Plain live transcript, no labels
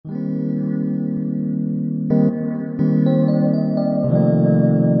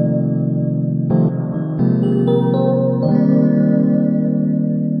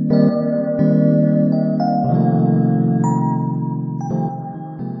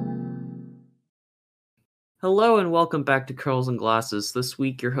Hello and welcome back to Curls and Glasses. This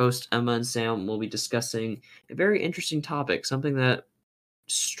week, your host Emma and Sam will be discussing a very interesting topic, something that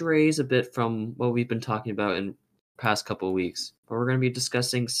strays a bit from what we've been talking about in past couple of weeks. But we're going to be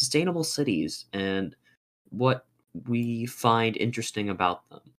discussing sustainable cities and what we find interesting about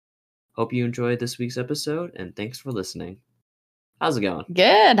them. Hope you enjoyed this week's episode, and thanks for listening. How's it going?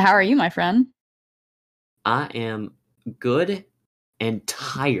 Good. How are you, my friend? I am good and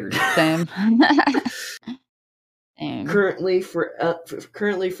tired. Same. Currently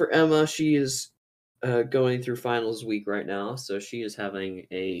for Emma, she is going through finals week right now, so she is having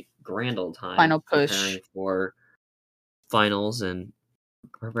a grand old time Final push. preparing for finals and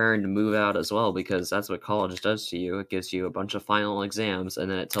preparing to move out as well, because that's what college does to you. It gives you a bunch of final exams, and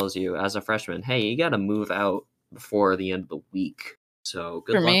then it tells you as a freshman, hey, you got to move out before the end of the week. So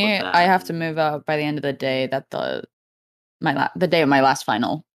good For luck me, with that. I have to move out by the end of the day that the day of my last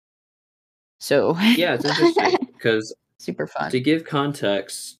final. So Yeah, it's interesting because super fun. to give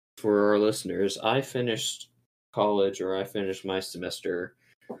context for our listeners, I finished college, or I finished my semester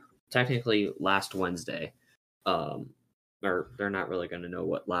technically last Wednesday. Or they're not really going to know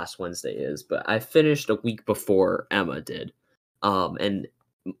what last Wednesday is, but I finished a week before Emma did. And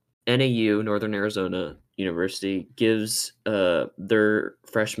NAU, Northern Arizona University, gives their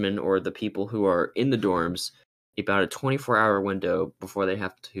freshmen, or the people who are in the dorms, about a 24-hour window before they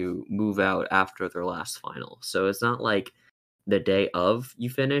have to move out after their last final. So it's not like the day of you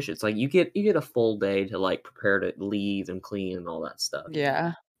finish. It's like you get a full day to like prepare to leave and clean and all that stuff.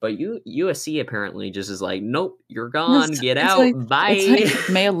 Yeah. But USC apparently just is like, nope, you're gone. Get It's out. like, Bye. It's like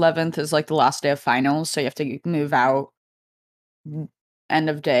May 11th is like the last day of finals, so you have to move out end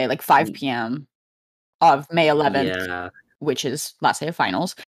of day, like 5 p.m. of May 11th, Yeah. which is last day of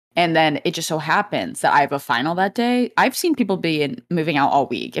finals. And then it just so happens that I have a final that day. I've seen people moving out all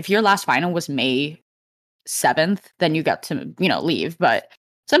week. If your last final was May 7th, then you got to, leave. But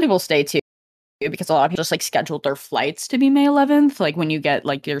some people stay too, because a lot of people just like scheduled their flights to be May 11th. Like when you get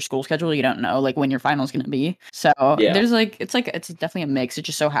like your school schedule, you don't know like when your final's going to be. So Yeah. it's definitely a mix. It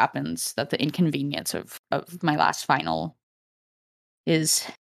just so happens that the inconvenience of my last final is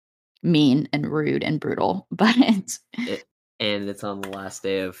mean and rude and brutal, but and it's on the last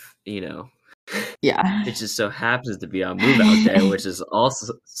day of, yeah. it just so happens to be on move out day, which is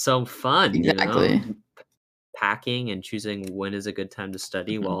also so fun, Exactly. Packing and choosing when is a good time to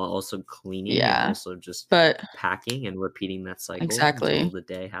study while also cleaning and also just packing and repeating that cycle until the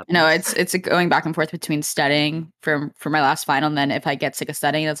day happens. No, it's going back and forth between studying for my last final, and then if I get sick of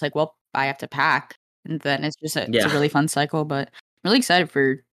studying, it's like, well, I have to pack, and then it's just it's a really fun cycle. But I'm really excited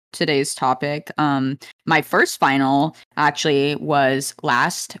for today's topic. My first final actually was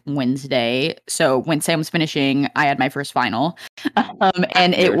last Wednesday. So when Sam was finishing, I had my first final,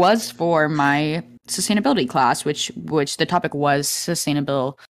 and it was for my sustainability class, which the topic was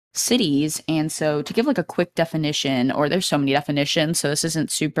sustainable cities. And so to give like a quick definition, or there's so many definitions, so this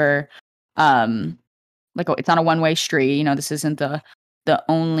isn't super like it's not a one-way street, this isn't the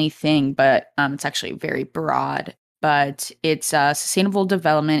only thing, but it's actually very broad. But it's sustainable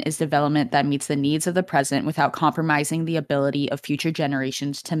development is development that meets the needs of the present without compromising the ability of future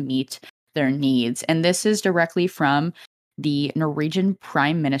generations to meet their needs. And this is directly from the Norwegian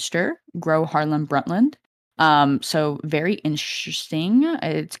Prime Minister, Gro Harlem Brundtland. So very interesting.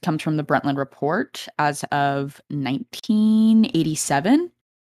 It comes from the Brundtland Report as of 1987.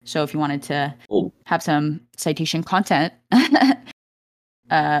 So if you wanted to have some citation content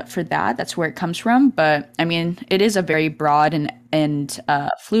for that, that's where it comes from. But I mean, it is a very broad and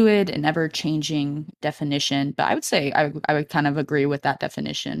fluid and ever-changing definition. But I would say I would kind of agree with that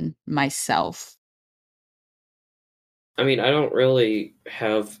definition myself. I mean, I don't really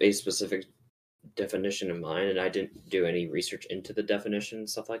have a specific definition in mind, and I didn't do any research into the definition,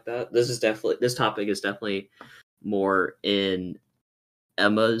 stuff like that. This topic is definitely more in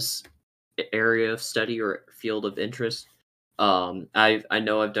Emma's area of study or field of interest. I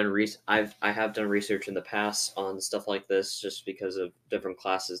know I have done research in the past on stuff like this, just because of different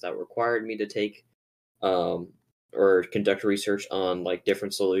classes that required me to take or conduct research on like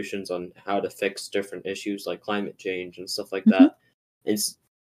different solutions on how to fix different issues like climate change and stuff like that. And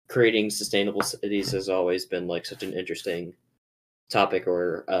creating sustainable cities has always been like such an interesting topic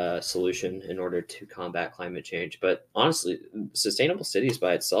or solution in order to combat climate change. But honestly, sustainable cities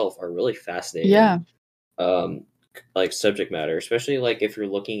by itself are really fascinating. Like subject matter, especially like if you're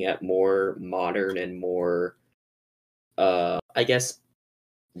looking at more modern and more I guess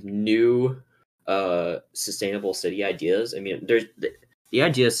new sustainable city ideas. I mean, there's the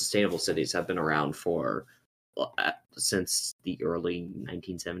idea of sustainable cities have been around for since the early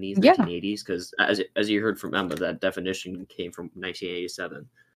 1970s, Yeah. 1980s, because as you heard from Emma, that definition came from 1987.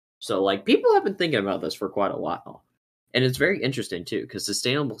 So like people have been thinking about this for quite a while, and it's very interesting too because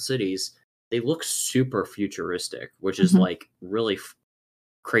sustainable cities, they look super futuristic, which is like really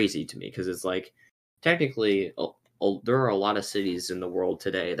crazy to me because it's like technically there are a lot of cities in the world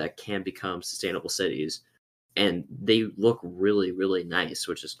today that can become sustainable cities, and they look really really nice,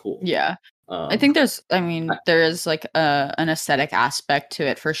 which is cool. Yeah. I think there is like an aesthetic aspect to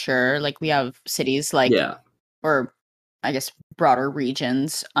it for sure. Like we have cities like, yeah, or I guess broader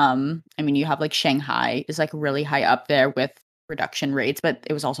regions. I mean, you have like Shanghai is like really high up there with reduction rates, but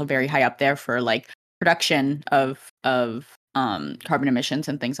it was also very high up there for like production of carbon emissions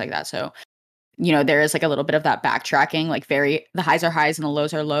and things like that. So, you know, there is like a little bit of that backtracking, like the highs are highs and the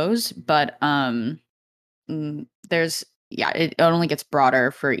lows are lows, but there's it only gets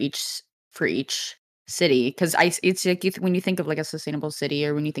broader for each city because it's like when you think of like a sustainable city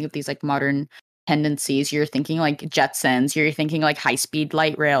or when you think of these like modern tendencies, you're thinking like Jetsons, you're thinking like high speed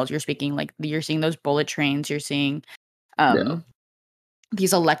light rails, you're seeing those bullet trains, you're seeing yeah,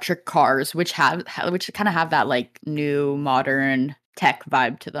 these electric cars which kind of have that like new modern tech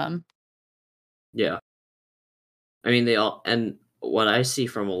vibe to them. yeah. I mean, they all, and what I see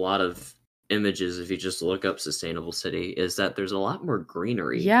from a lot of images, if you just look up sustainable city, is that there's a lot more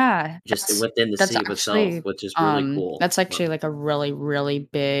greenery Yeah, just within the city itself, which is really cool. that's actually like a really, really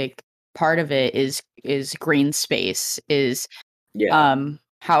big part of it is green space, is Yeah,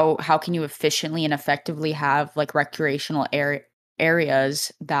 how can you efficiently and effectively have like recreational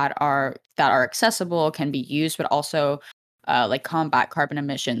areas that are accessible, can be used, but also like combat carbon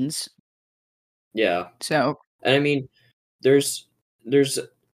emissions. yeah. So And I mean, there's there's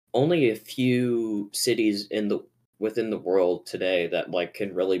only a few cities within the world today that like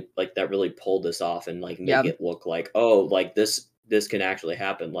can really like that really pull this off and like make yeah. it look like, oh, like this can actually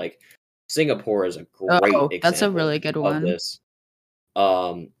happen. Like Singapore is a great Oh, that's a example really good of one. this.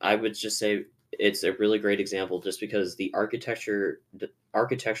 I would just say it's a really great example just because the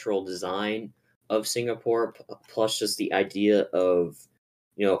architectural design of Singapore, plus just the idea of,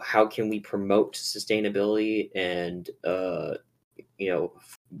 how can we promote sustainability and,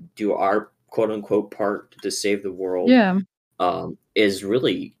 do our quote unquote part to save the world, Yeah. is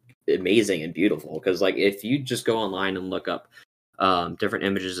really amazing and beautiful. Because like if you just go online and look up different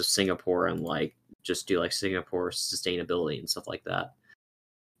images of Singapore and like just do like Singapore sustainability and stuff like that,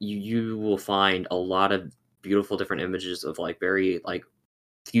 you will find a lot of beautiful different images of like very like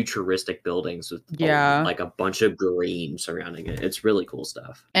futuristic buildings with Yeah. like a bunch of green surrounding it. It's really cool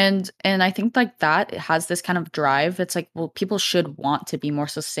stuff. And I think like that has this kind of drive. It's like, well, people should want to be more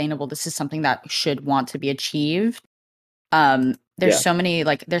sustainable. This is something that should want to be achieved. There's Yeah, so many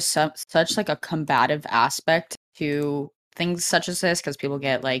like there's such like a combative aspect to things such as this because people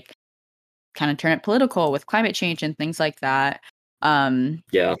get like kind of turn it political with climate change and things like that. Um,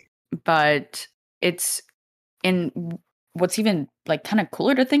 yeah, but it's in what's even like kind of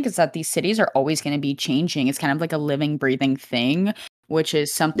cooler to think is that these cities are always going to be changing. It's kind of like a living, breathing thing, which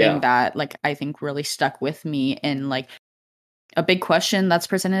is something yeah, that like I think really stuck with me. And like a big question that's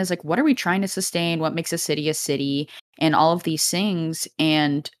presented is like, what are we trying to sustain? What makes a city, and all of these things.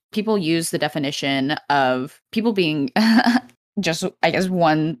 And people use the definition of people being just, I guess,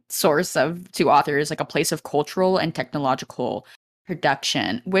 one source of two authors, like a place of cultural and technological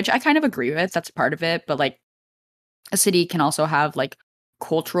production, which I kind of agree with. That's part of it. But like a city can also have like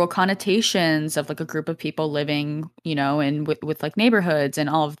cultural connotations of like a group of people living, you know, and with like neighborhoods and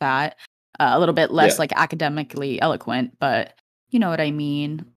all of that. A little bit less yeah. like academically eloquent, but you know what I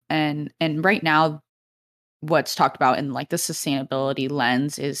mean. And right now, what's talked about in like the sustainability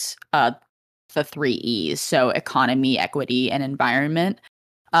lens is the three E's. So economy, equity, and environment.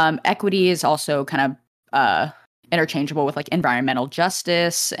 Equity is also kind of interchangeable with like environmental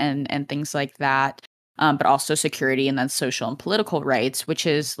justice and things like that, but also security and then social and political rights, which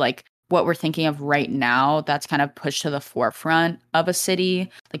is like what we're thinking of right now. That's kind of pushed to the forefront of a city,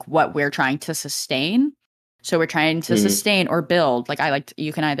 like what we're trying to sustain. So we're trying to Mhm. sustain or build. Like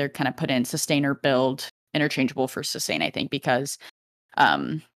you can either kind of put in sustain or build, interchangeable for sustain, I think, because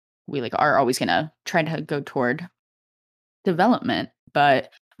um, we like are always gonna try to go toward development,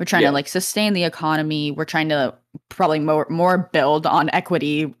 but we're trying to Yeah, like sustain the economy. We're trying to probably more build on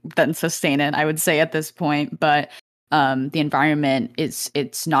equity than sustain it, I would say at this point. But the environment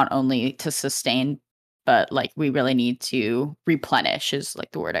it's not only to sustain, but like we really need to replenish is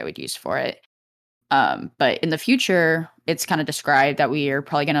like the word I would use for it. But in the future, it's kind of described that we are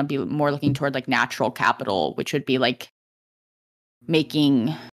probably going to be more looking toward like natural capital, which would be like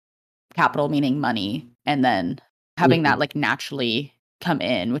making capital, meaning money, and then having that like naturally come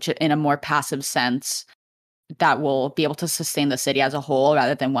in, which in a more passive sense that will be able to sustain the city as a whole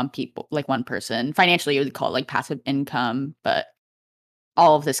rather than one person. Financially, you would call it like passive income, but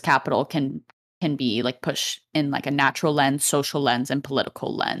all of this capital can be like pushed in like a natural lens, social lens, and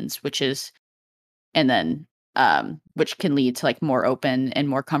political lens, and then which can lead to like more open and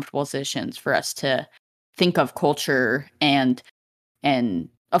more comfortable positions for us to think of culture and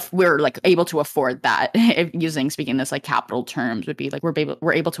if we're like able to afford that. Speaking this like capital terms would be like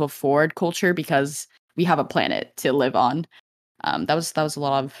we're able to afford culture because we have a planet to live on. That was a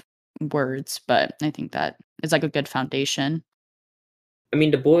lot of words, but I think that is like a good foundation. I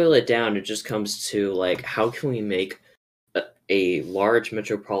mean, to boil it down, it just comes to like, how can we make a large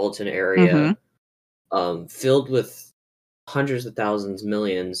metropolitan area filled with hundreds of thousands,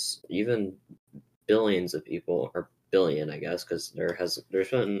 millions, even billions of people, or billion, I guess, because there's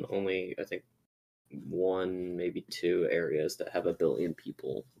been only, I think, one, maybe two areas that have a billion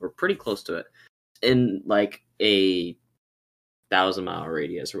people, or pretty close to it, in like a 1,000-mile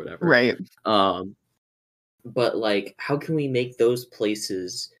radius or whatever. Right. But like, how can we make those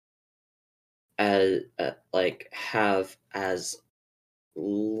places as like have as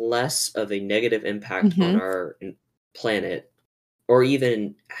less of a negative impact on our planet, or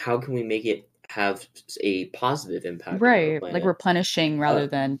even how can we make it have a positive impact on our Right, like planet? replenishing rather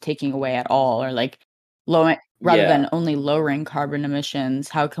than taking away at all, or like lowering rather Yeah, than only lowering carbon emissions.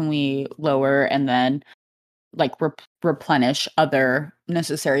 How can we lower and then like replenish other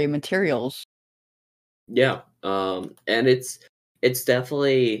necessary materials? yeah. And it's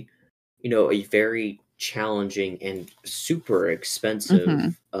definitely, a very challenging and super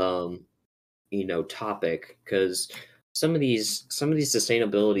expensive topic, because some of these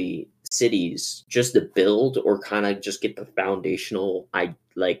sustainability cities, just to build or kind of just get the foundational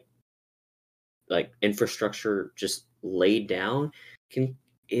infrastructure just laid down, can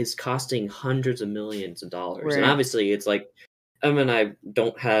is costing hundreds of millions of dollars. And Right. obviously it's like, I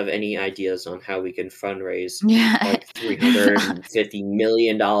don't have any ideas on how we can fundraise Yeah. like $350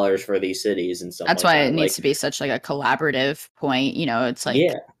 million for these cities and stuff That's like why it that. needs Like, to be such like a collaborative point, it's like,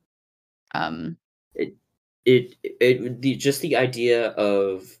 yeah, um it just the idea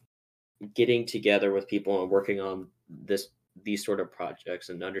of getting together with people and working on these sort of projects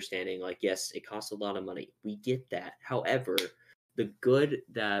and understanding, like, yes, it costs a lot of money, we get that. However, the good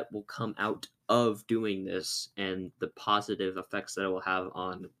that will come out of doing this and the positive effects that it will have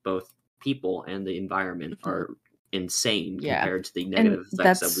on both people and the environment are insane yeah. compared to the And negative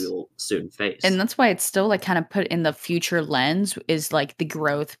effects that we will soon face. that's why it's still like kind of put in the future lens is like the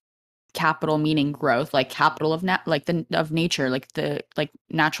growth capital, meaning growth, like capital of of nature, like the like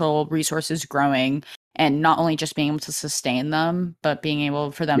natural resources growing, and not only just being able to sustain them but being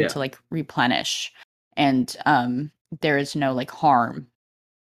able for them Yeah, to like replenish, and there is no like harm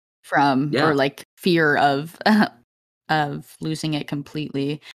from or yeah, like fear of of losing it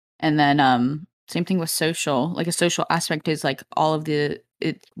completely. And then same thing with social, like a social aspect is like all of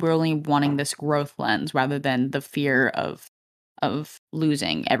we're only wanting this growth lens rather than the fear of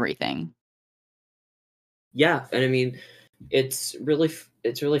losing everything. yeah. And I mean, it's really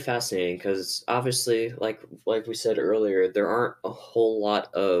fascinating, because obviously, like we said earlier, there aren't a whole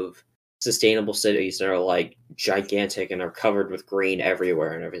lot of sustainable cities that are like gigantic and are covered with green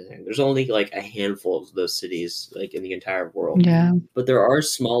everywhere and everything. There's only like a handful of those cities like in the entire world. Yeah. But there are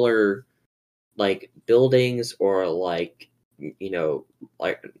smaller like buildings, or like, you know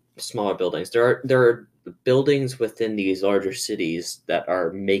like smaller buildings. There are buildings within these larger cities that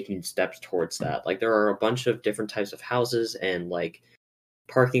are making steps towards that. Like, there are a bunch of different types of houses and like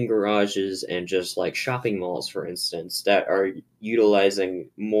parking garages and just like shopping malls, for instance, that are utilizing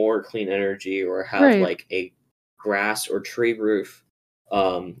more clean energy, or have Right. like a grass or tree roof,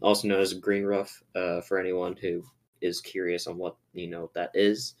 also known as a green roof, for anyone who is curious on what that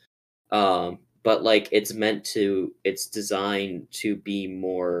is. But like, it's designed to be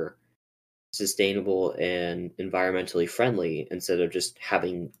more sustainable and environmentally friendly, instead of just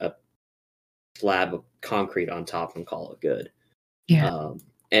having a slab of concrete on top and call it good. Yeah. Um,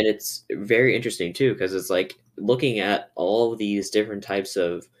 and it's very interesting too, because it's like looking at all of these different types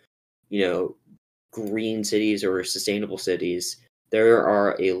of, you know, green cities or sustainable cities.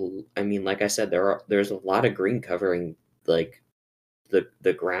 I mean, like I said, there's a lot of green covering like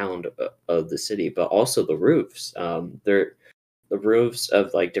the ground of the city, but also the roofs. The roofs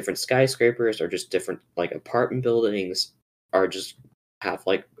of like different skyscrapers, or just different like apartment buildings, are just have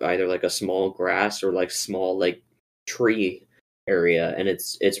like either like a small grass or like small like tree area. And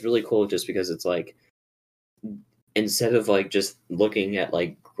it's really cool, just because it's like, instead of like just looking at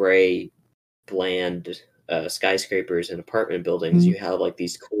like gray bland skyscrapers and apartment buildings, you have like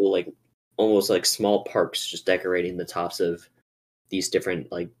these cool, like almost like small parks just decorating the tops of these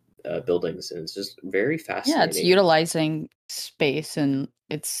different like buildings, and it's just very Yeah, it's fascinating. utilizing space and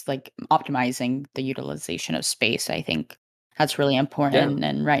it's like optimizing the utilization of space. I think that's really Yeah, important.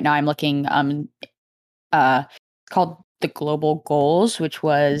 And right now I'm looking uh called the global goals, which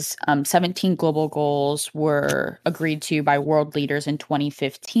was 17 global goals were agreed to by world leaders in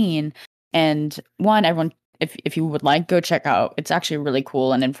 2015. And one, everyone, if you would like, go check out. It's actually a really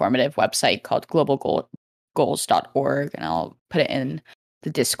cool and informative website called globalgoals.org, and I'll put it in the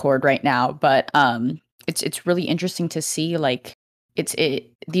Discord right now. But it's really interesting to see like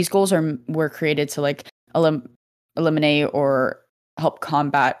these goals were created to like eliminate or help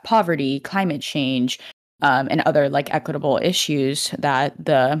combat poverty, climate change, and other like equitable issues that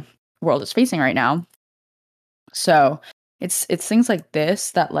the world is facing right now. So it's things like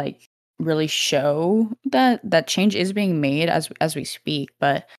this that like really show that change is being made as we speak.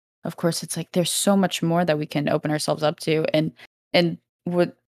 But of course, it's like there's so much more that we can open ourselves up to. And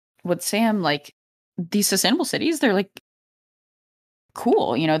what Sam like these sustainable cities, they're like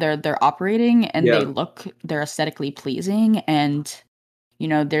cool. You know, they're operating and yeah, they're aesthetically pleasing, and you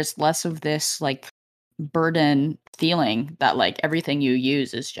know, there's less of this like burden feeling that like everything you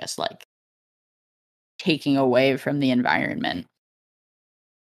use is just like taking away from the environment.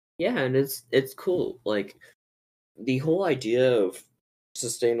 yeah, and it's cool. Like the whole idea of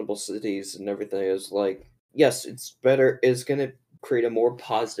sustainable cities and everything is like, yes, it's better. It's gonna create a more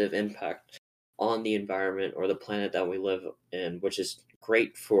positive impact on the environment or the planet that we live in, which is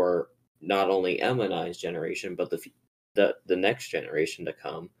great for not only Emma and I's generation, but the next generation to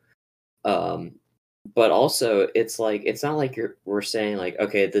come. Um, but also, it's like it's not like we're saying like,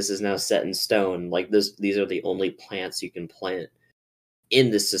 okay, this is now set in stone. Like these are the only plants you can plant in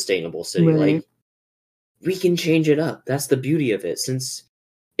this sustainable city. Right. Like we can change it up. That's the beauty of it. Since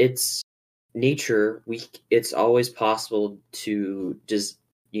it's nature, it's always possible to just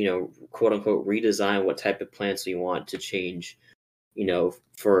quote unquote redesign what type of plants we want to change,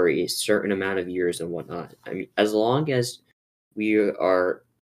 for a certain amount of years and whatnot. I mean, as long as we are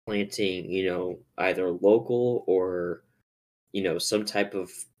planting, either local or, some type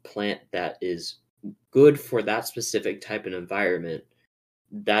of plant that is good for that specific type of environment,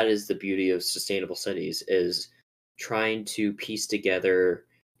 that is the beauty of sustainable cities, is trying to piece together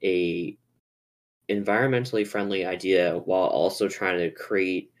a environmentally friendly idea while also trying to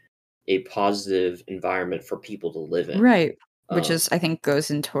create a positive environment for people to live in. Right. Which Um, is I think goes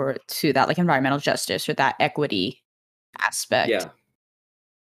into to that like environmental justice or that equity aspect. yeah,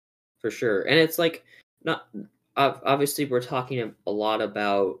 for sure. And it's like not obviously we're talking a lot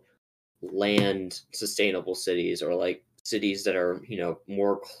about land sustainable cities, or like cities that are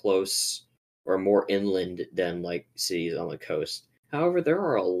more close or more inland than like cities on the coast. However, there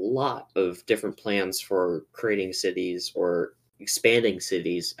are a lot of different plans for creating cities or expanding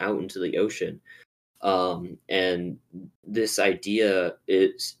cities out into the ocean. And this idea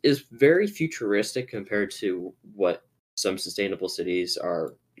is very futuristic compared to what some sustainable cities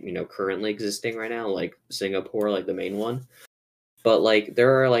are currently existing right now, like Singapore, like the main one. But like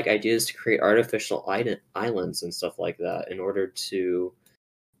there are like ideas to create artificial islands and stuff like that in order to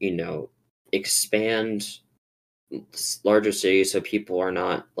you know expand larger cities, so people are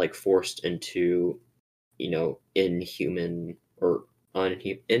not like forced into inhuman or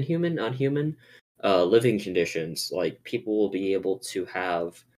unhuman living conditions. Like people will be able to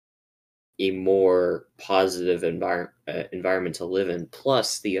have a more positive environment to live in,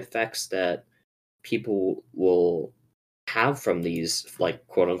 plus the effects that people will have from these like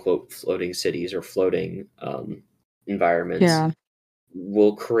quote unquote floating cities or floating environments Yeah.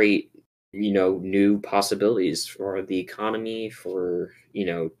 will create new possibilities for the economy, for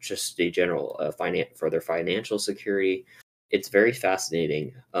just a general for their financial security. It's very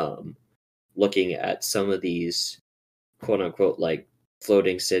fascinating looking at some of these quote unquote like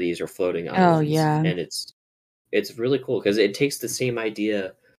floating cities or floating Oh, islands, yeah. and it's really cool because it takes the same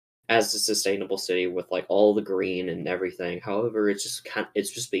idea as a sustainable city with like all the green and everything. However, it's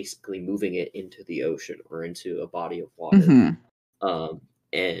just basically moving it into the ocean or into a body of water. Mhm.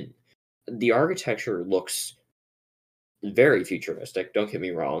 And the architecture looks very futuristic. Don't get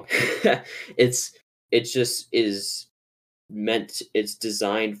me wrong. it's it just is it's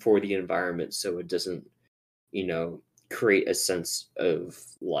designed for the environment, so it doesn't you know create a sense of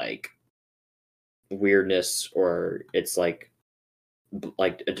like weirdness, or it's like a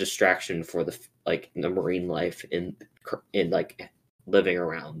distraction for like the marine life in like living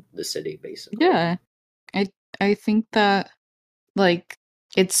around the city basically. Yeah. I I think that like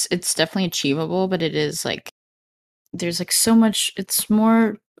It's definitely achievable, but it is like there's like so much. It's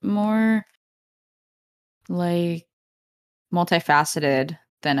more like multifaceted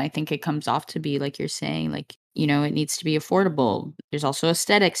than I think it comes off to be. Like you're saying, like, you know, it needs to be affordable. There's also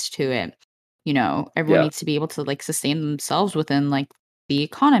aesthetics to it. You know, everyone Yeah. needs to be able to like sustain themselves within like the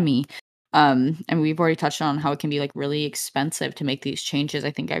economy. And we've already touched on how it can be like really expensive to make these changes.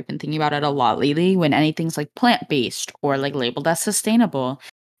 I think I've been thinking about it a lot lately when anything's like plant-based or like labeled as sustainable.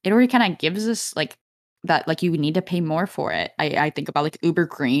 It already kind of gives us like that like you need to pay more for it. I think about like Uber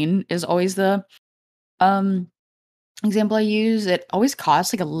Green is always the um example I use. It always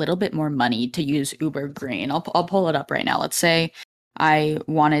costs like a little bit more money to use Uber Green. I'll pull it up right now. Let's say I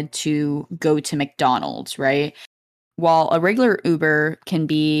wanted to go to McDonald's, right? While a regular Uber can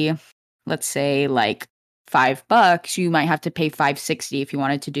be, let's say, like $5, you might have to pay 5.60 if you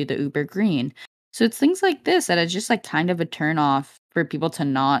wanted to do the Uber Green. So it's things like this that is just like kind of a turn off for people to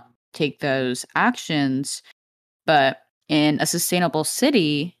not take those actions. But in a sustainable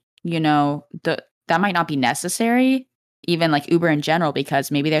city, you know, that might not be necessary, even like Uber in general,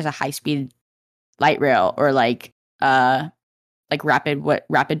 because maybe there's a high speed light rail or like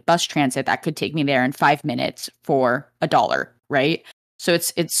rapid bus transit that could take me there in 5 minutes for $1, right? So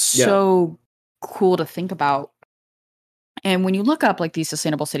it's Yeah. so cool to think about. And when you look up like these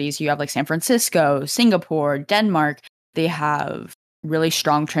sustainable cities, you have like San Francisco, Singapore, Denmark, they have really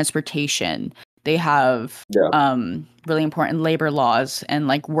strong transportation. They have Yeah. really important labor laws and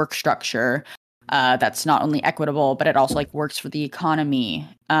like work structure that's not only equitable, but it also like works for the economy.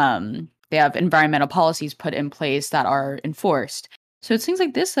 They have environmental policies put in place that are enforced. So it's things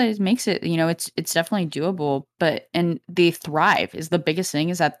like this that makes it, you know, it's definitely doable. But and they thrive is the biggest thing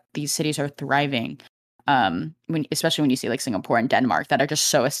is that these cities are thriving. When especially when you see like Singapore and Denmark that are just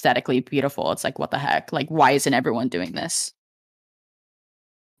so aesthetically beautiful. It's like, what the heck? Like, why isn't everyone doing this?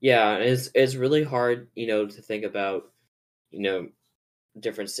 Yeah, it's really hard, to think about, you know,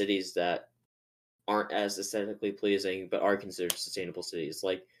 different cities that aren't as aesthetically pleasing but are considered sustainable cities.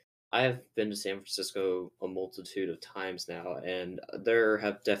 Like I have been to San Francisco a multitude of times now, and there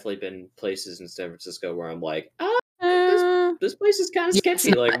have definitely been places in San Francisco where I'm like, this Uh, this place is kind of yeah,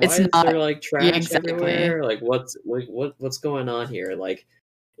 sketchy. Like, it's why is not. there like Yeah, trash exactly. everywhere? Like, what's going on here? Like,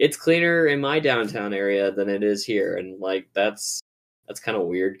 it's cleaner in my downtown area than it is here, and like that's kind of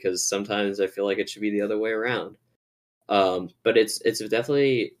weird because sometimes I feel like it should be the other way around. But it's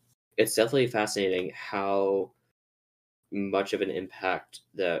definitely fascinating how much of an impact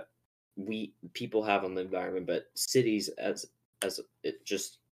that we people have on the environment, but cities as it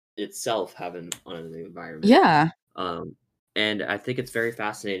just itself have on the environment. Yeah. Um, and I think it's very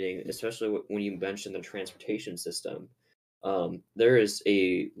fascinating, especially when you mention the transportation system. There is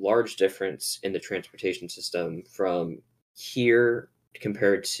a large difference in the transportation system from here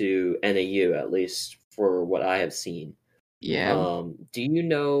compared to NAU, at least for what I have seen. Yeah. Do you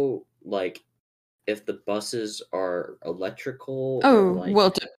know, like, if the buses are electrical or, Oh,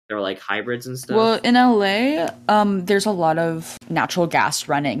 like, they're, like, hybrids and well, stuff? in LA, there's a lot of natural gas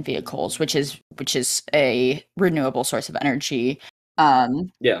running vehicles, which is a renewable source of energy.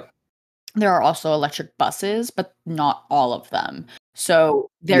 Um, Yeah. there are also electric buses, but not all of them. So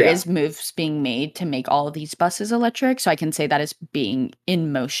there Yeah. is moves being made to make all of these buses electric. So I can say that is being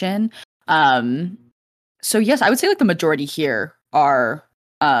in motion. Um, so yes, I would say like the majority here are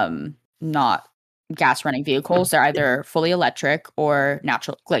not gas running Huh. vehicles. They're either fully electric or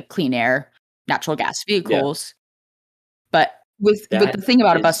natural like clean air natural gas Yeah. vehicles. But with the That thing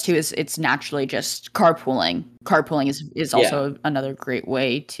about a bus is too is it's naturally just carpooling. Carpooling is yeah. also another great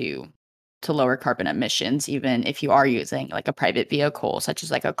way to lower carbon emissions, even if you are using like a private vehicle, such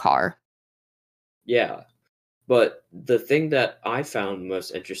as like a car. Yeah. But the thing that I found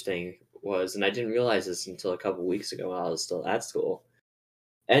most interesting was, and I didn't realize this until a couple weeks ago while I was still at school,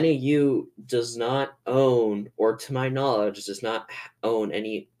 NAU does not own, or to my knowledge, does not own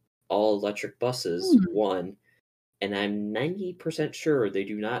any all electric buses, Hmm. one. And I'm 90% sure they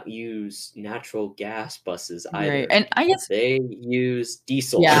do not use natural gas buses Right. either. And I guess They use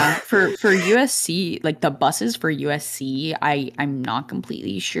diesel. yeah, for USC, like the buses for USC, I'm not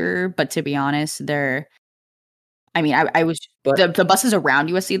completely sure, but to be honest, they're I mean, I was But the buses around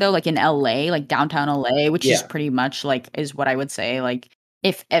USC though, like in LA, like downtown LA, which is yeah, pretty much like is what I would say. Like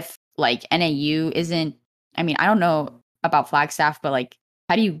if like NAU isn't I mean, I don't know about Flagstaff, but like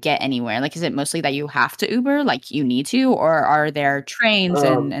how do you get anywhere? Like is it mostly that you have to Uber, like you need to, or are there trains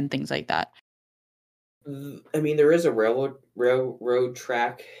um, and things like that? I mean, there is a railroad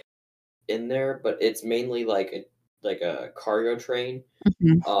track in there, but it's mainly like a cargo train.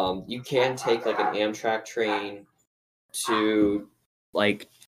 Mhm. You can take like an Amtrak train to like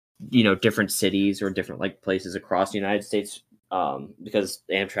different cities or different like places across the United States, because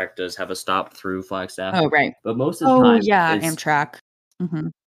Amtrak does have a stop through Flagstaff. Oh, right. But most of the time, yeah, Amtrak. Mm-hmm.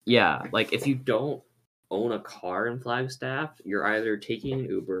 Yeah, like if you don't own a car in Flagstaff, you're either taking an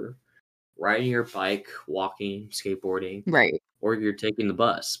Uber, riding your bike, walking, skateboarding, right, or you're taking the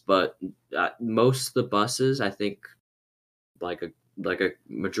bus. But most of the buses, I think, like a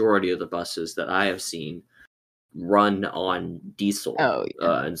majority of the buses that I have seen, run on diesel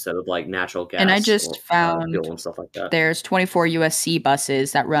instead of like natural gas. And I just found fuel and stuff like that. There's 24 USC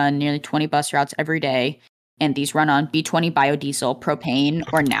buses that run nearly 20 bus routes every day. And these run on B20 biodiesel, propane,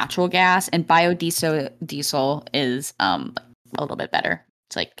 or natural gas. And biodiesel is a little bit better.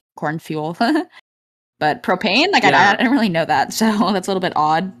 It's like corn fuel. But propane, like I didn't really know that. So that's a little bit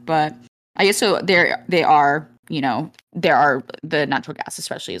odd. But I guess so there are the natural gas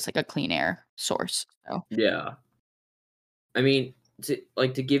especially is like a clean air source. So yeah. I mean,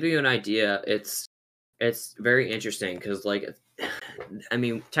 to give you an idea, it's very interesting because, like, I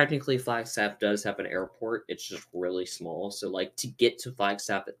mean, technically Flagstaff does have an airport. It's just really small. So, like, to get to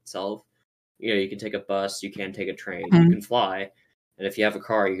Flagstaff itself, you can take a bus, you can take a train, you can fly, and if you have a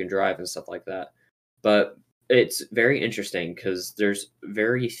car, you can drive and stuff like that. But it's very interesting because there's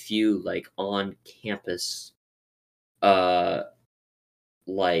very few, like, on-campus,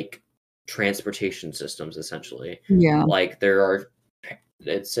 like, transportation systems, essentially. yeah. Like,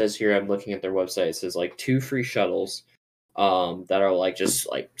 it says here, I'm looking at their website, it says like 2 free shuttles that are like just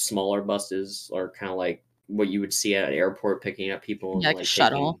like smaller buses, or kind of like what you would see at an airport, picking up people and Like a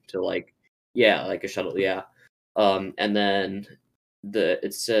shuttle. to like like a shuttle, and then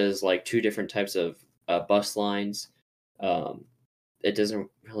it says like 2 different types of bus lines. It doesn't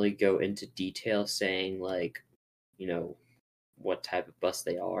really go into detail saying like what type of bus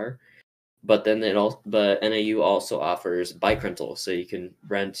they are. But then but NAU also offers bike rental, so you can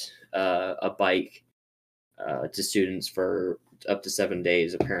rent a bike to students for up to 7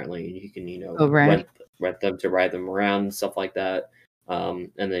 days. Apparently, and you can rent them to ride them around and stuff like that.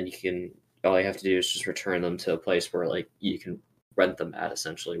 And then all you have to do is just return them to a place where like you can rent them at,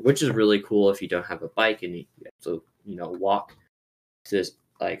 essentially, which is really cool if you don't have a bike and you have to walk to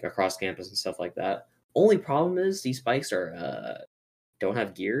like across campus and stuff like that. Only problem is these bikes don't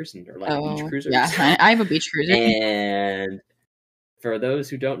have gears and they're like beach cruisers. Yeah, I have a beach cruiser. And for those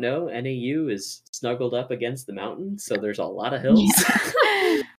who don't know, NAU is snuggled up against the mountain, so there's a lot of hills.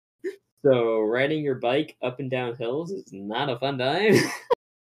 Yeah. So riding your bike up and down hills is not a fun time,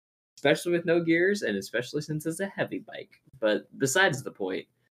 especially with no gears, and especially since it's a heavy bike. But besides the point,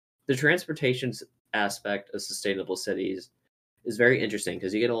 the transportation aspect of sustainable cities is very interesting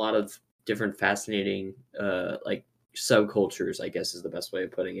because you get a lot of different fascinating like subcultures, I guess is the best way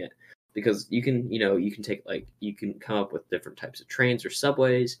of putting it, because you can come up with different types of trains or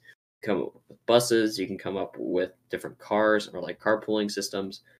subways, come up with buses, you can come up with different cars or like carpooling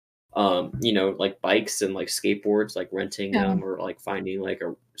systems, like bikes and like skateboards, like renting them or like finding like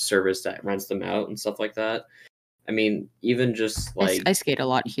a service that rents them out and stuff like that. I mean, even just like I skate a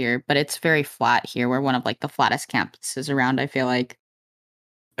lot here, but it's very flat here. We're one of like the flattest campuses around, I feel like.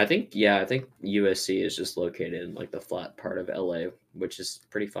 I think USC is just located in like the flat part of LA, which is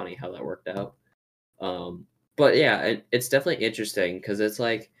pretty funny how that worked out. But yeah, it's definitely interesting because it's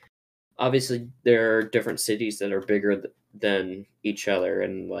like obviously there are different cities that are bigger than each other,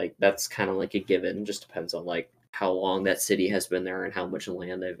 and like that's kind of like a given. It just depends on like how long that city has been there and how much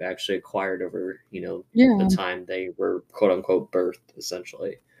land they've actually acquired over the time they were quote unquote birthed,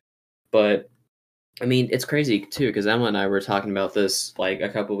 essentially. But I mean, it's crazy too because Emma and I were talking about this like a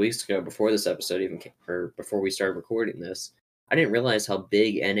couple of weeks ago before this episode even came, or before we started recording this. I didn't realize how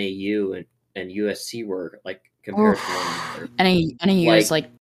big NAU and USC were like compared to one another. NAU is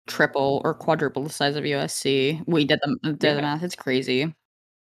like triple or quadruple the size of USC. We did the math. It's crazy.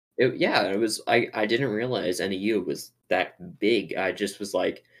 It was. I didn't realize NAU was that big. I just was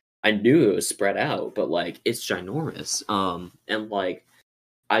like, I knew it was spread out, but like it's ginormous. And like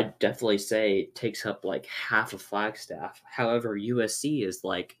I'd definitely say it takes up like half of Flagstaff. However, USC is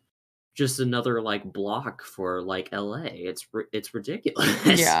like just another like block for like LA. It's ridiculous.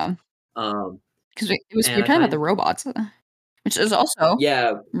 Yeah. Because we're talking about the robots, which is also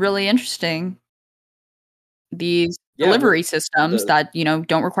really interesting. These delivery systems that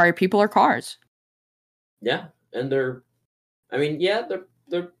don't require people or cars. Yeah, and they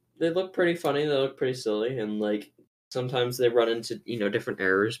look pretty funny. They look pretty silly, and like sometimes they run into different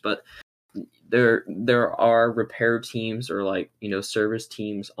errors, but there are repair teams or like service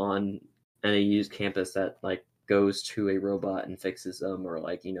teams on NAU's campus that like goes to a robot and fixes them or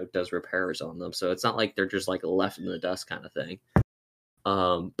like does repairs on them. So it's not like they're just like left in the dust kind of thing.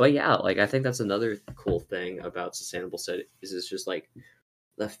 But yeah, like I think that's another cool thing about sustainable cities is just like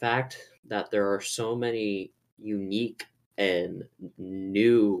the fact that there are so many unique and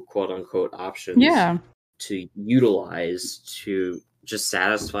new quote unquote options Yeah. to utilize to just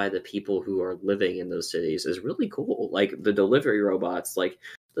satisfy the people who are living in those cities is really cool. Like the delivery robots, like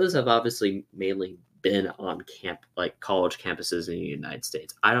those have obviously mainly been on like college campuses in the United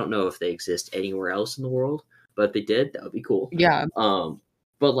States. I don't know if they exist anywhere else in the world, but if they did, that would be cool. Yeah.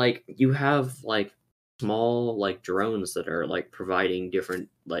 But like you have like small like drones that are like providing different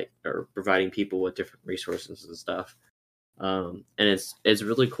like or providing people with different resources and stuff. And it's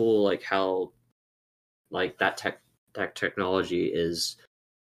really cool like how like that technology is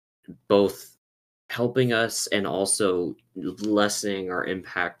both helping us and also lessening our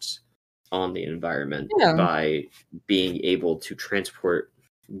impact on the environment Yeah. by being able to transport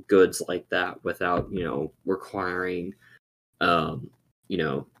goods like that without requiring um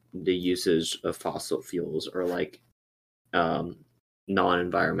the usage of fossil fuels or like um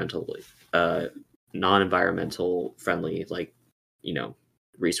non-environmentally uh non-environmental friendly like you know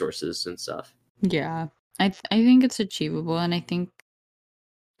resources and stuff. Yeah. I think it's achievable, and I think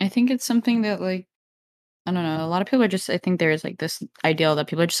it's something that, like, I don't know, a lot of people are just, I think there's, like, this ideal that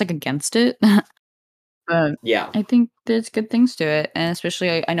people are just, like, against it. But Yeah. I think there's good things to it, and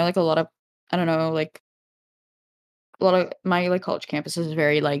especially I know, like, a lot of, I don't know, like, a lot of my, like, college campuses is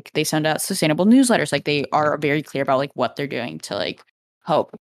very, like, they send out sustainable newsletters, like, they are very clear about, like, what they're doing to, like,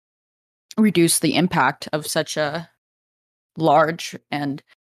 help reduce the impact of such a large and,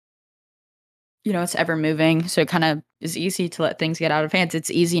 it's ever moving, so it kinda is easy to let things get out of hands.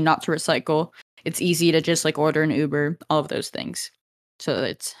 It's easy not to recycle. It's easy to just, like, order an Uber, all of those things. So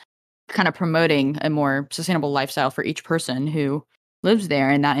it's kinda promoting a more sustainable lifestyle for each person who lives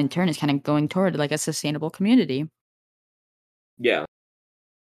there, and that in turn is kinda going toward, like, a sustainable community. Yeah.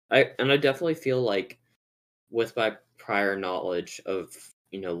 I definitely feel like with my prior knowledge of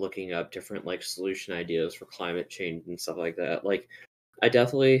looking up different like solution ideas for climate change and stuff like that, like I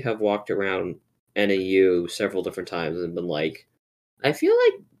definitely have walked around NAU several different times and been like, I feel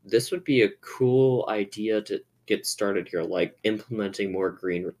like this would be a cool idea to get started here, like implementing more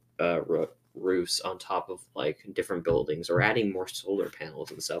green roofs on top of like different buildings or adding more solar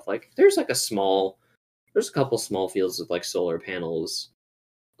panels and stuff. Like there's a couple small fields of like solar panels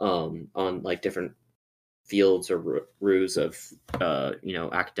on like different fields or roofs of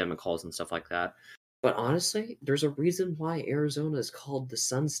academic halls and stuff like that. But honestly, there's a reason why Arizona is called the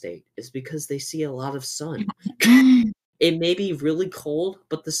Sun State. It's because they see a lot of sun. It may be really cold,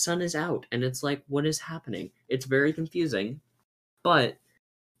 but the sun is out, and it's like, what is happening? It's very confusing, but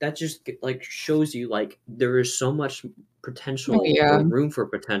that just like shows you like there is so much Oh, potential yeah. or room for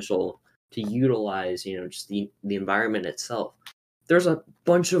potential to utilize, just the environment itself. There's a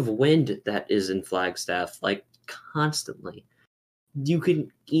bunch of wind that is in Flagstaff like constantly. You can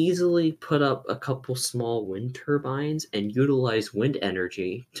easily put up a couple small wind turbines and utilize wind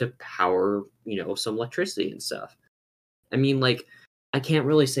energy to power, some electricity and stuff. I mean, like, I can't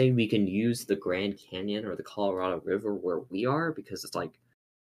really say we can use the Grand Canyon or the Colorado River where we are because it's like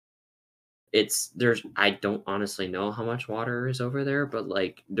I don't honestly know how much water is over there, but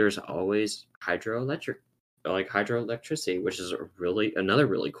like there's always hydroelectricity, which is another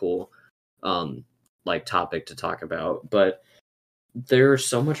really cool um like topic to talk about. But there's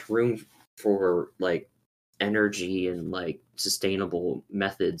so much room for like energy and like sustainable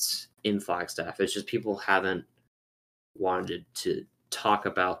methods in Flagstaff. It's just people haven't wanted to talk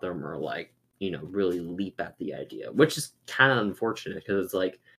about them or like, really leap at the idea, which is kind of unfortunate because it's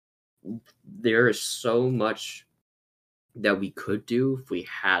like there is so much that we could do if we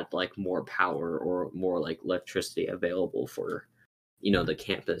had like more power or more like electricity available for the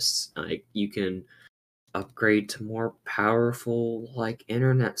campus. Like you can upgrade to more powerful like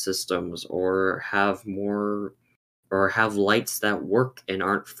internet systems or have lights that work and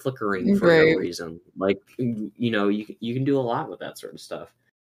aren't flickering for no Right. reason. Like you can do a lot with that sort of stuff.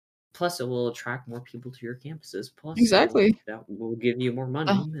 Plus, it will attract more people to your campuses. Plus, Exactly. that will give you more Uh,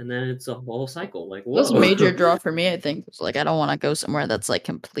 money, and then it's a whole cycle. Like, that's a major whoa, draw for me, I think. It's like, I don't wanna go somewhere that's, like,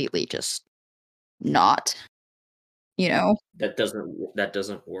 completely just not, you know? that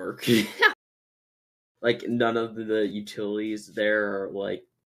doesn't work. Like, none of the utilities there are like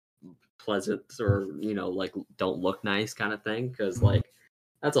pleasant or like don't look nice kind of thing. Because like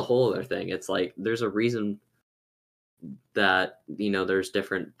that's a whole other thing. It's like there's a reason that there's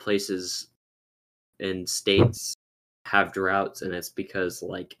different places in states have droughts, and it's because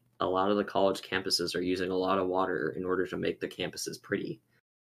like a lot of the college campuses are using a lot of water in order to make the campuses pretty.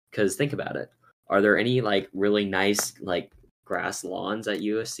 Because think about it, are there any like really nice like grass lawns at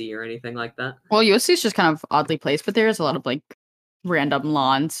USC or anything like that? Well, USC is just kind of oddly placed, but there is a lot of like random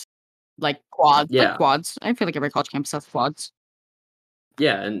lawns, like quads, Yeah. I feel like every college campus has quads.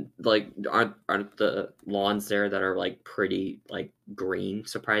 Yeah, and like aren't the lawns there that are like pretty like green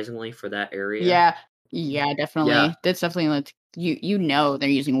surprisingly for that area? Yeah, Yeah. definitely. That's definitely like you know they're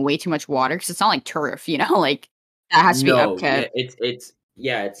using way too much water because it's not like turf, you know, like that has to be No, yeah, upkept.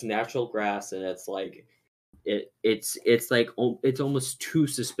 it's natural grass and it's like it's like it's almost too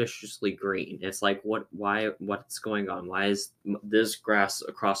suspiciously green. It's like what's going on? Why is this grass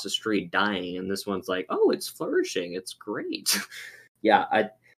across the street dying and this one's like, "Oh, it's flourishing. It's great." Yeah, I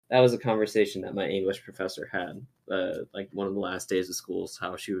that was a conversation that my English professor had like one of the last days of school,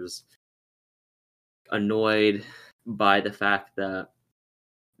 how she was annoyed by the fact that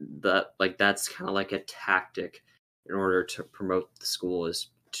like that's kind of like a tactic in order to promote the school is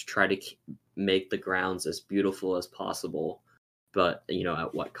to try to make the grounds as beautiful as possible, but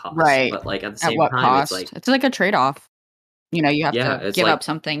at what cost? Right. But like at the At same what time, it's cost? like It's like a trade-off. You know, you have yeah, to it's give like up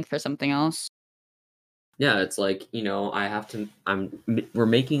something for something else. yeah, it's like I have to. We're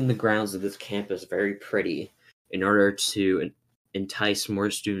making the grounds of this campus very pretty in order to entice more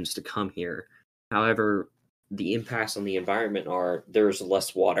students to come here. However, the impacts on the environment are there's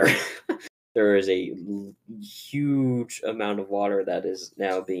less water. There is a huge amount of water that is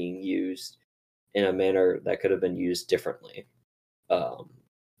now being used in a manner that could have been used differently. Um,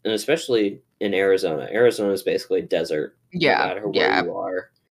 and especially in Arizona. Arizona is basically desert, no Yeah, matter where yeah. you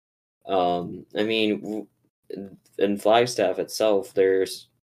are. I mean, in Flagstaff itself,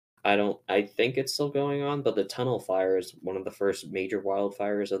 I think it's still going on, but the tunnel fire is one of the first major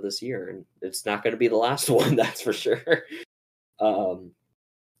wildfires of this year, and it's not going to be the last one, that's for sure. Um,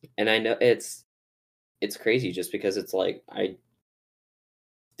 and I know it's crazy just because it's like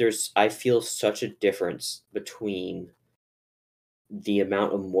I feel such a difference between the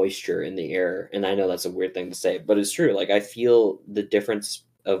amount of moisture in the air, and I know that's a weird thing to say, but it's true. Like I feel the difference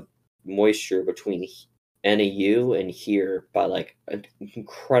of moisture between NAU and here by like an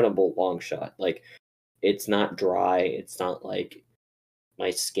incredible long shot. Like it's not dry. It's not like my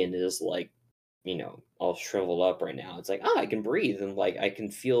skin is like all shriveled up right now. It's like I can breathe and like I can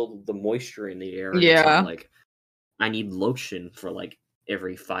feel the moisture in the air, and it's not Yeah. like I need lotion for like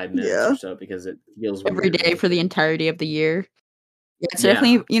every 5 minutes or Yeah. so because it feels Every weird. day Like for the entirety of the year. Yeah, it's yeah,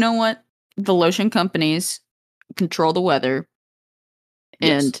 definitely you know what? The lotion companies control the weather,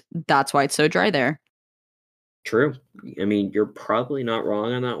 yes. and that's why it's so dry there. True. I mean, you're probably not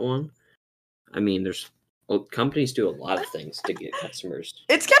wrong on that one. I mean, companies do a lot of things to get customers.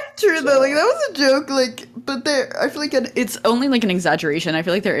 It's kind of true though. Like So that was a joke. Like, but there, I feel like it's only like an exaggeration. I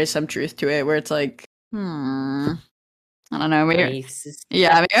feel like there is some truth to it, where it's like, I don't know. Maybe, I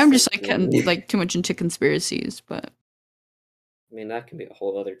yeah, maybe suspect I'm just something. like too much into conspiracies, but I mean, that can be a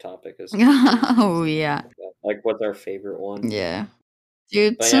whole other topic as conspiracies oh and things yeah, like that. Like, what's our favorite one? yeah,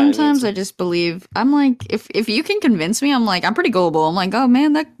 dude. But yeah, I mean, Sometimes I just believe. I'm like, if you can convince me, I'm like, I'm pretty gullible. I'm like, oh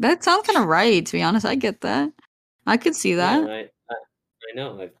man, that sounds kind of right. To be honest, I get that. I could see yeah, that. I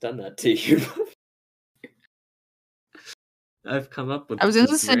know I've done that to you. I've come up with I was gonna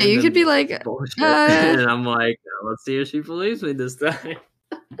just say you could be random like, bullshit, uh, and I'm like, let's see if she believes me this time.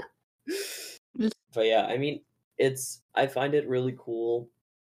 But yeah, I mean, I find it really cool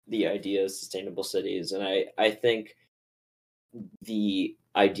the idea of sustainable cities, and I think the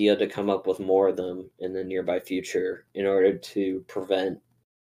idea to come up with more of them in the nearby future in order to prevent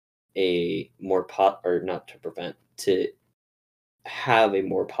a more or not to prevent to have a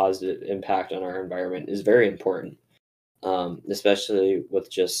more positive impact on our environment is very important, especially with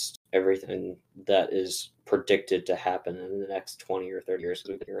just everything that is predicted to happen in the next 20 or 30 years. Because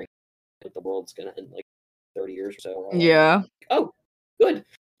we've been hearing like the world's going to end like 30 years or so. We're all like, yeah. oh, good.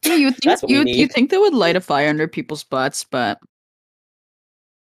 Yeah, you would think That's what we you need. think they would light a fire under people's butts, but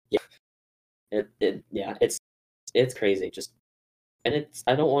Yeah, yeah, it's crazy. Just and it's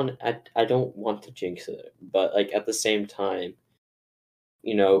I don't want to jinx it, but like at the same time,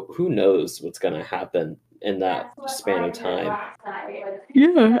 who knows what's gonna happen in that span of time.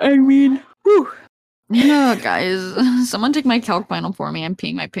 yeah, I mean, whew. No, guys, someone take my calc final for me. I'm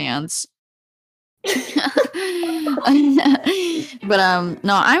peeing my pants. But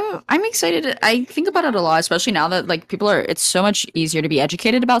no, I'm excited. I think about it a lot, especially now that like people are. It's so much easier to be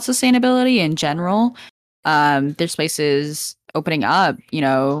educated about sustainability in general. There's places opening up,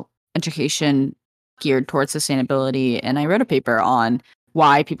 education geared towards sustainability, and I wrote a paper on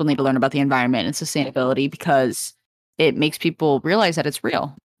why people need to learn about the environment and sustainability because it makes people realize that it's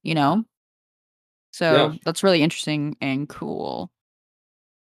real. You know, Yeah, so that's really interesting and cool.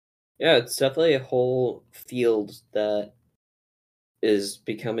 yeah, it's definitely a whole field that is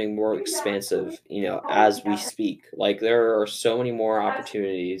becoming more expansive, as we speak. Like, there are so many more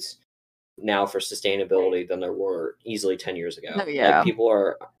opportunities now for sustainability than there were easily 10 years ago. Oh, Like, yeah. people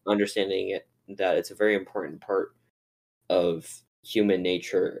are understanding it, that it's a very important part of human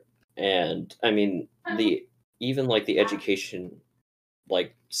nature. And I mean, even like the education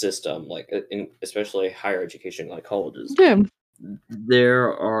like system, like especially higher education, like colleges, Yeah.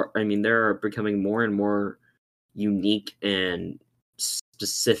 there are becoming more and more unique and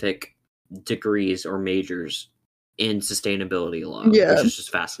specific degrees or majors in sustainability alone, Yeah. which is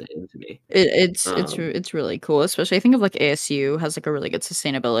just fascinating to me. It's really cool, especially I think of, like, ASU has, like, a really good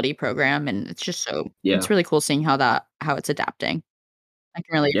sustainability program, and Yeah. it's really cool seeing how it's adapting. I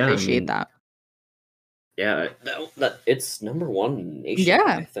can really Yeah, I appreciate mean, that. yeah, that it's number one in the nation, Yeah,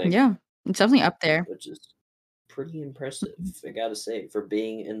 I think, yeah. It's definitely up there. which is pretty impressive. Mhm. I gotta say, for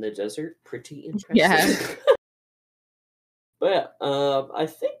being in the desert, pretty Yeah. impressive. But yeah, I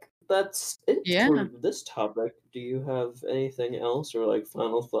think that's it Yeah. for this topic. Do you have anything else or like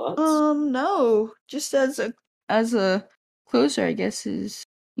final thoughts? No, just as a closer, I guess, is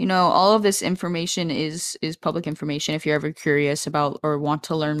all of this information is public information. If you're ever curious about or want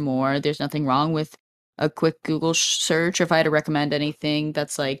to learn more, there's nothing wrong with a quick Google search. If I had to recommend anything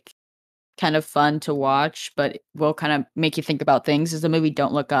that's like kind of fun to watch, but will kind of make you think about things, is the movie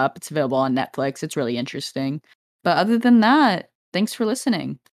Don't Look Up. It's available on Netflix. It's really interesting. But other than that, thanks for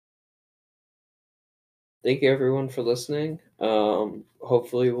listening. Thank you everyone for listening.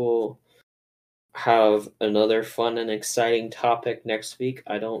 Hopefully we'll have another fun and exciting topic next week.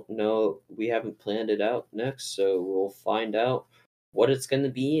 I don't know. We haven't planned it out next, so we'll find out what it's going to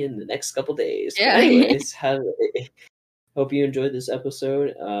be in the next couple days. But Yeah. anyways, hope you enjoyed this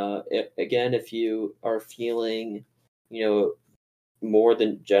episode. Again, if you are feeling, you know, more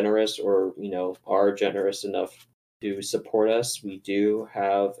than generous, or are generous enough to support us, we do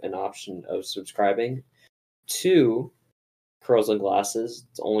have an option of subscribing to Curls and Glasses.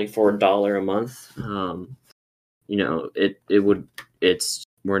 It's only for $1 a month. It would it's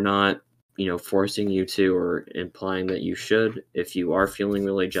we're not forcing you to or implying that you should. If you are feeling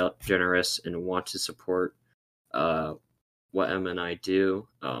really generous and want to support uh, what Emma and I do,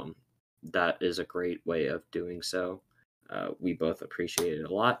 that is a great way of doing so. We both appreciate it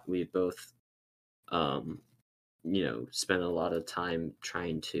a lot. We both um, spend a lot of time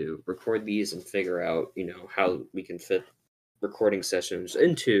trying to record these and figure out how we can fit recording sessions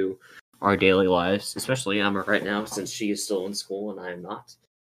into our daily lives, especially Emma right now, since she is still in school and I am not.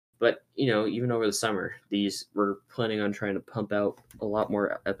 But even over the summer, we're planning on trying to pump out a lot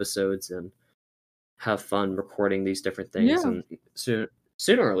more episodes and have fun recording these different things. Yeah. And sooner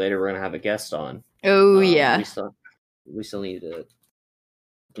or later, we're gonna have a guest on. Oh, We yeah. still need to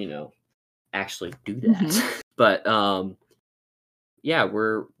actually do Mhm. that. But yeah,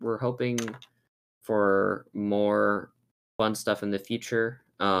 we're hoping for more fun stuff in the future.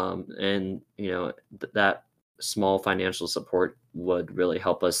 And that small financial support would really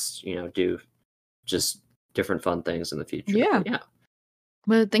help us, do just different fun things in the future. Yeah. But yeah,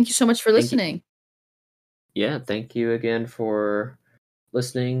 Well, thank you so much for thank you. listening. Yeah, thank you again for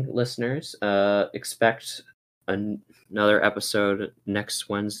listening, listeners. Expect another episode next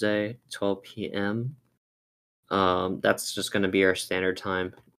Wednesday, 12 p.m. That's just going to be our standard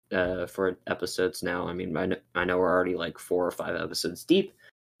time for episodes now. I mean, I know we're already like 4 or 5 episodes deep,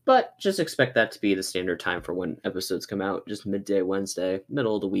 but just expect that to be the standard time for when episodes come out. Just midday Wednesday,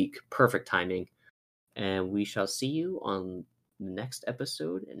 middle of the week, perfect timing. And we shall see you on the next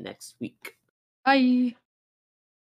episode next week. Bye.